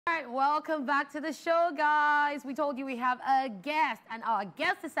right, welcome back to the show, guys. We told you we have a guest, and our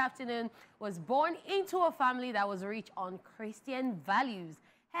guest this afternoon was born into a family that was rich on Christian values.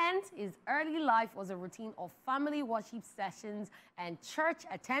 Hence, his early life was a routine of family worship sessions and church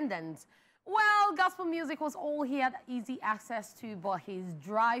attendance. Well, gospel music was all he had easy access to, but his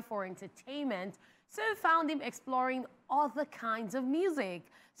drive for entertainment soon found him exploring other kinds of music.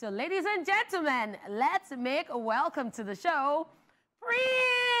 So, ladies and gentlemen, let's make a welcome to the show,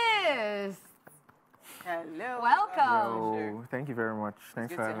 Priesst. Hello. Welcome. Hello. Thank you very much.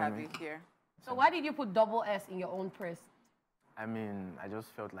 Thanks for having me. Good to have you here. So why did you put double S in your own Priesst? I mean, I just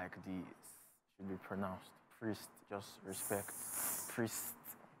felt like the should be pronounced Priest. Just respect. Priest.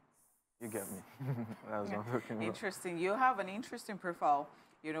 You get me. That was what I'm talking about. Interesting. You have an interesting profile.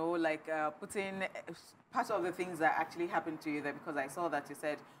 You know, like putting part of the things that actually happened to you there, because I saw that you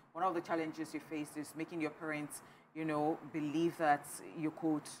said one of the challenges you faced is making your parents, you know, believe that you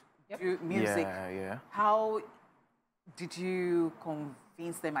could do music. Yeah. How did you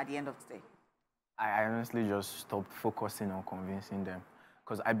convince them at the end of the day? I honestly just stopped focusing on convincing them,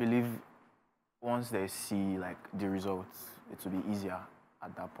 because I believe once they see like the results, it will be easier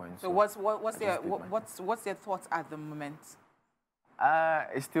at that point. So what's your thoughts at the moment?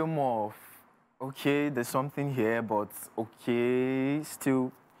 It's still more of, okay, there's something here, but okay,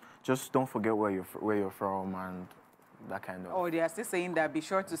 still, just don't forget where you're from and that kind of. Oh, they are still saying that be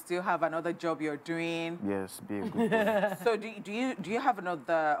sure to still have another job you're doing. Yes, be a good boy. So do you have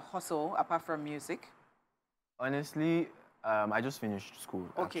another hustle apart from music? Honestly, I just finished school.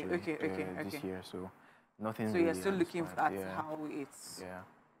 Okay. This year, so nothing. So really you're still looking at how it's.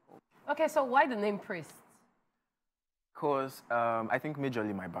 Yeah. Okay, so why the name Priesst? Because I think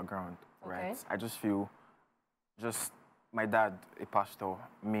majorly my background, right? I just feel, my dad, a pastor,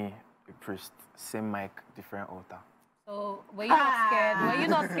 me, a priest, same mic, different altar. So were you not scared? Were you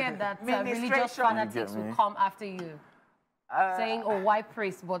not scared that religious fanatics would come after you, saying, "Oh, why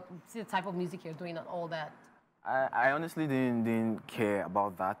priest?" But see the type of music you're doing and all that. I honestly didn't care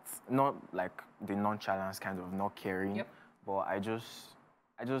about that. Not like the nonchalance kind of not caring, but I just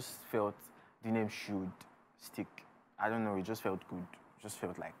felt the name should stick. I don't know, it just felt good. It just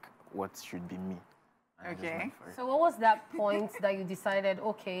felt like what should be me. Okay. So what was that point that you decided,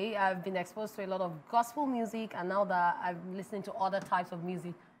 okay, I've been exposed to a lot of gospel music, and now that I'm listening to other types of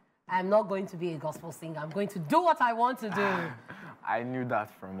music, I'm not going to be a gospel singer. I'm going to do what I want to do. I knew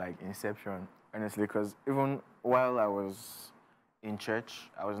that from like inception, honestly, because even while I was in church,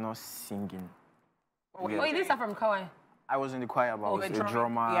 I was not singing. Oh, you didn't start from choir? I was in the choir, but I was a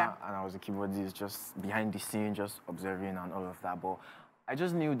drummer, and I was a keyboardist, just behind the scene, just observing and all of that. But I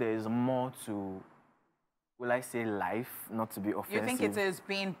just knew there is more to, will I say, life, not to be offensive. You think it is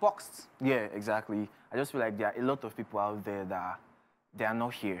being boxed? Yeah, exactly. I just feel like there are a lot of people out there that they are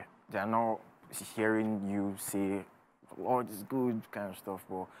not here. They are not hearing you say, "Oh, it's good," kind of stuff,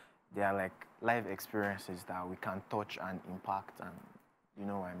 but they are like life experiences that we can touch and impact, and you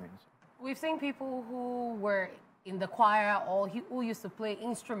know what I mean. We've seen people who were in the choir or who used to play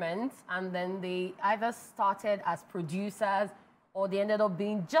instruments, and then they either started as producers or they ended up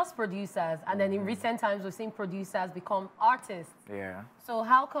being just producers. And then in recent times, we've seen producers become artists. Yeah. So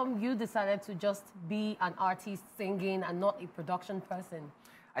how come you decided to just be an artist singing and not a production person?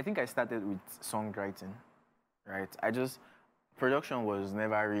 I think I started with songwriting, right? Production was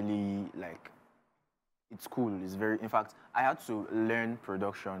never really like, it's cool, it's very, in fact, I had to learn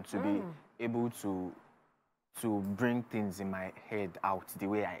production to be able to bring things in my head out the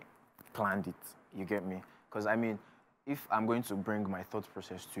way I planned it, you get me? Because I mean, if I'm going to bring my thought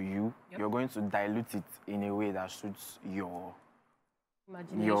process to you, you're going to dilute it in a way that suits your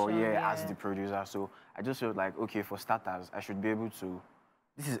imagination, as the producer. So I just felt like, okay, for starters, I should be able to,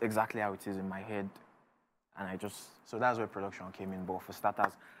 this is exactly how it is in my head. And so that's where production came in. But for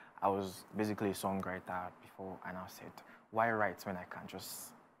starters, I was basically a songwriter before, and I said, why write when I can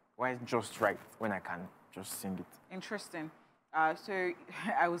why just write when I can just sing it? Interesting. So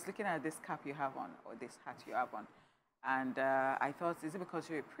I was looking at this cap you have on, or this hat you have on, and I thought, is it because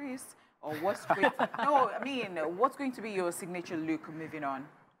you're a priest, or what's going to, no, I mean, what's going to be your signature look moving on?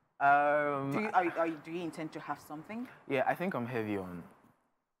 Do you intend to have something? Yeah, I think I'm heavy on.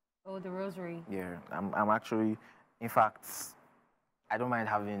 Oh, the rosary. Yeah, I'm actually, in fact, I don't mind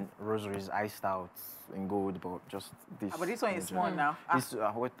having rosaries iced out in gold, but just this. But this one is small now. This,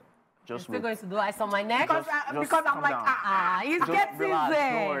 what? Just still going to do ice on my neck? Because I'm like, it's getting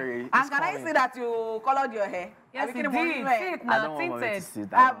there. And can I see that you colored your hair? Yes, you did. I don't want to see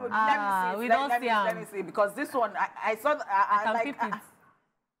that. Let me see, because this one, I saw, I can peep it.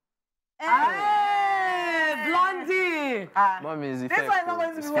 Blondie. Mommy is This effect. one is not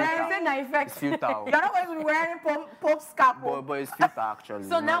going to It's be wearing. filter. Say na It's effect. filter. You're not going to be wearing Pope scarf. But it's filter actually.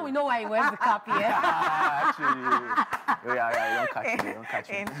 So now we know why he wears the cap here. Actually, yeah, don't catch me, don't catch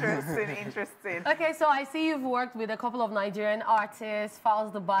me. Interesting. Okay, so I see you've worked with a couple of Nigerian artists,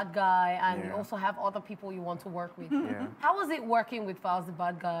 Fowls the Bad Guy, and you Yeah. also have other people you want to work with. Yeah. How was it working with Fowls the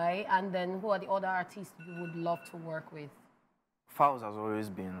Bad Guy? And then who are the other artists you would love to work with? Fowls has always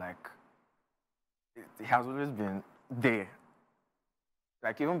been like, he has always been there.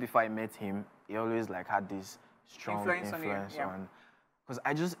 Like even before I met him, he always like had this strong Influence influence on you, on. Because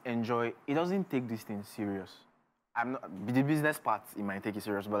I just enjoy. He doesn't take this thing serious. I'm not the business part. He might take it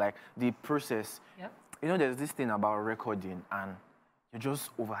serious, but like the process. Yep. You know, there's this thing about recording and you're just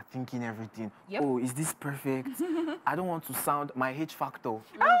overthinking everything. Yep. Oh, is this perfect? I don't want to sound my H factor.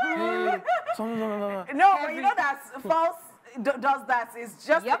 So, no. No, but you know that false does that. It's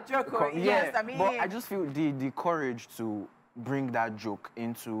just Yep. a joke. Yes, I mean, but I just feel the courage to bring that joke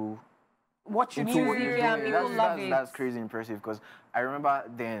into what you into need. what you're Yeah, doing. people love it. That's crazy impressive because I remember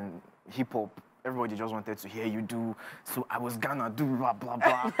then hip hop. Everybody just wanted to hear you do, so I was gonna do blah blah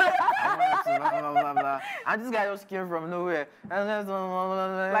blah. I wanted to blah blah blah. And this guy just came from nowhere.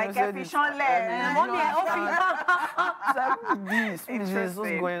 Like efficient This,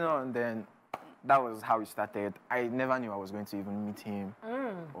 what's going on? Then that was how it started. I never knew I was going to even meet him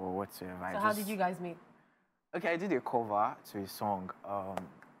or whatsoever. So how did you guys meet? Okay, I did a cover to a song.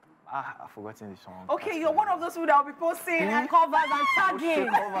 I've forgotten the song. Okay, you're one of those people that will be posting. And covers and tagging.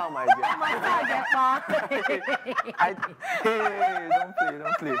 Cover, my dear. Hey,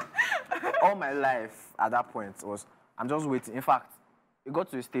 don't play. All my life at that point was, I'm just waiting. In fact, it got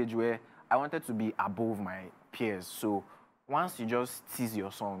to a stage where I wanted to be above my peers. So once you just tease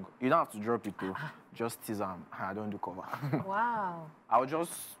your song, you don't have to drop it too. Just tease them. I don't do cover. Wow. I'll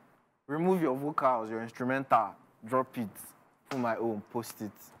just remove your vocals, your instrumental, drop it, put my own, post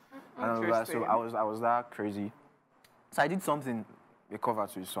it. And all that. So I was that crazy. So I did something, a cover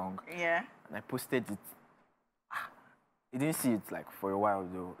to a song. Yeah. And I posted it. He didn't see it like for a while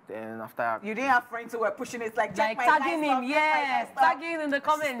though. Then after You didn't have friends who were pushing it like Like tagging him, yes. Tagging in the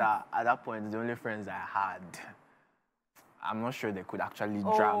comments. at that point, the only friends I had, I'm not sure they could actually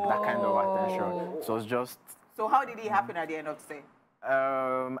drag that kind of attention. So it's just. So how did it happen at the end of the day?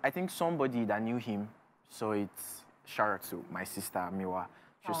 I think somebody that knew him saw it. Shout out to my sister Miwa.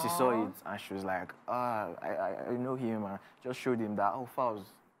 She saw it and she was like, I know him, and just showed him that, oh,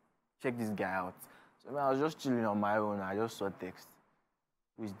 Fowls, check this guy out. So I was just chilling on my own. I just saw text.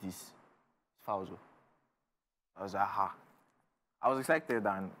 Who is this? It's Fowls. I was like, ha. I was excited,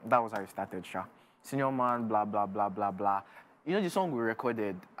 and that was how it started, Sha. Senior man, blah, blah, blah, blah, blah. You know, the song we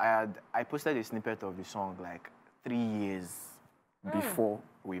recorded, I posted a snippet of the song like 3 years before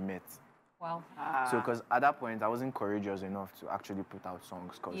we met. Wow. So, because at that point, I wasn't courageous enough to actually put out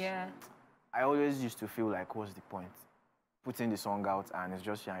songs. Because Yeah. I always used to feel like, what's the point? Putting the song out and it's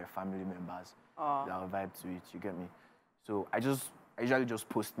just you and your family members that will vibe to it, you get me? So, I usually just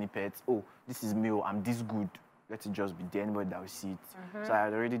post snippets. Oh, this is me, I'm this good. Let it just be there, anybody that will see it. So, I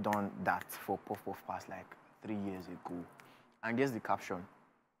had already done that for Puff Puff Pass like 3 years ago. And guess the caption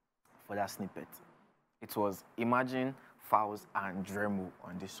for that snippet? It was, imagine Fowls and Dremo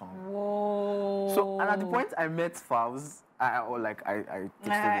on this song. Whoa. So, and at the point I met Fowls, I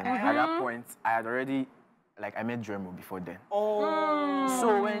texted him. At that point, I had already, I met Dremo before then. Oh.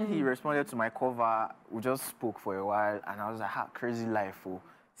 So when he responded to my cover, we just spoke for a while, and I was like, crazy life, oh.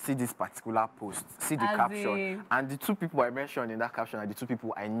 See this particular post, see the caption. And the two people I mentioned in that caption are the two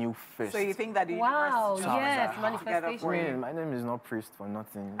people I knew first. So you think that the wow, universe yes, together for manifestation. you. My name is not Priesst for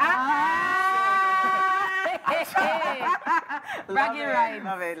nothing. Bragging rights.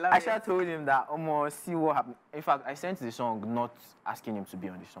 Love it. I should have told him that, see what happened. In fact, I sent the song not asking him to be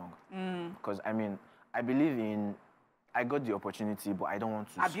on the song. Because, I believe in, I got the opportunity, but I don't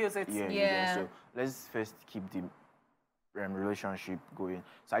want to abuse it. Yeah. So let's first keep the relationship going.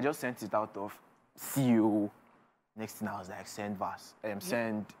 So I just sent it out of CEO. Next thing I was like, send verse.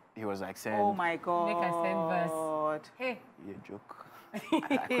 He was like, send. Oh my God. Make I send verse. Hey. Yeah, joke.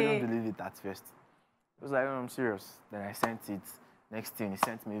 I couldn't believe it at first. It was like, I'm serious. Then I sent it. Next thing, he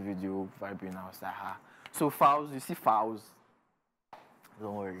sent me a video vibing. I was like, So Fowls, you see Fowls?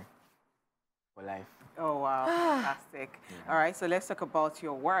 Don't worry. For life. Oh, wow. Fantastic. Yeah. All right, so let's talk about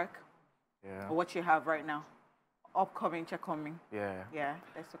your work. Yeah. What you have right now. Upcoming, coming. Yeah. Yeah,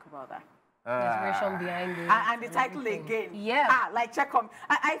 let's talk about that. Inspiration behind it. And the title again. Yeah. Check-on.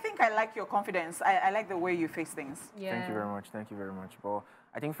 I think I like your confidence. I like the way you face things. Yeah. Thank you very much. Thank you very much. But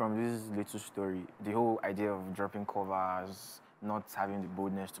I think from this little story, the whole idea of dropping covers, not having the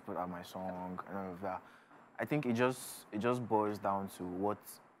boldness to put out my song and all of that, I think it just boils down to what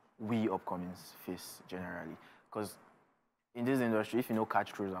we upcomings face generally. Because in this industry, if you know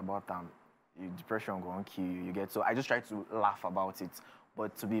catch crews about them, depression going to kill you. You get so I just try to laugh about it,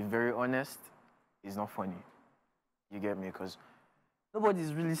 but to be very honest, it's not funny. You get me? Because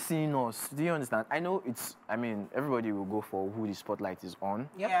nobody's really seeing us. Do you understand? I know I mean, everybody will go for who the spotlight is on.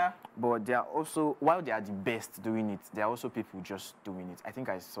 Yep. Yeah. But they are also, while they are the best doing it, there are also people just doing it. I think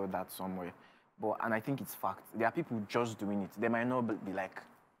I saw that somewhere. And I think it's fact. There are people just doing it. They might not be like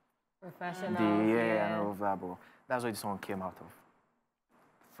professional. And all of that, but that's why the song came out of.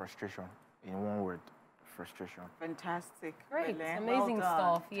 Frustration. In one word, frustration. Fantastic. Great. Really. Amazing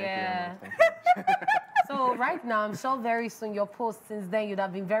stuff. Yeah. Thank you very much. So right now, I'm sure very soon your post since then you'd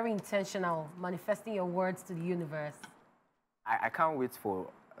have been very intentional, manifesting your words to the universe. I can't wait for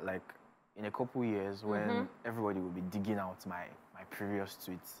like in a couple years when everybody will be digging out my previous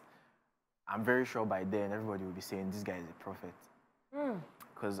tweets. I'm very sure by then everybody will be saying this guy is a prophet.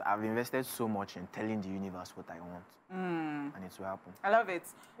 Because I've invested so much in telling the universe what I want. And it will happen. I love it.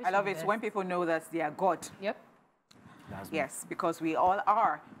 I love it when people know that they are God. Yep. Yes, because we all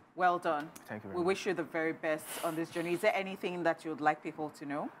are. Well done. Thank you very We much. wish you the very best on this journey. Is there anything that you would like people to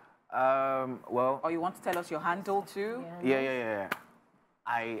know? Well... Or you want to tell us your handle too? Yeah.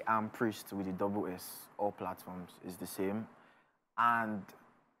 I am Priesst with the double S. All platforms is the same. And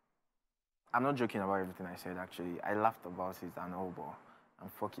I'm not joking about everything I said, actually. I laughed about it and all, but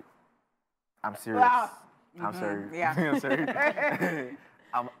I'm serious. I'm sorry. Yeah. I'm sorry.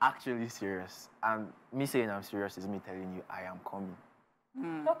 I'm actually serious. And me saying I'm serious is me telling you I am coming.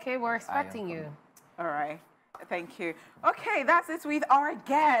 Okay, we're expecting you. All right. Thank you. Okay, that's it with our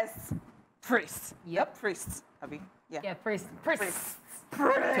guest, Priesst. Yep. Priesst. Abby. Yeah, Priesst.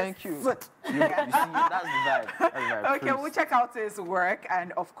 Thank you. You see, that's the vibe. That's the vibe. Okay, we'll check out his work,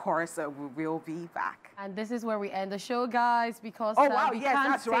 and of course, we will be back. And this is where we end the show, guys, because we yes,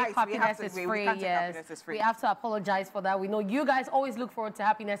 can't that's say right. happiness is We free. can't say Yes, happiness is free. we have to apologize for that. We know you guys always look forward to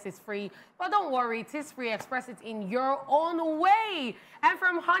happiness is free, but don't worry, it is free. Express it in your own way. And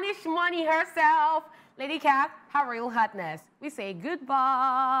from Honish Money herself, Lady Cat, her real hotness, we say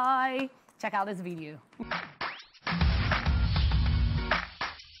goodbye. Check out this video.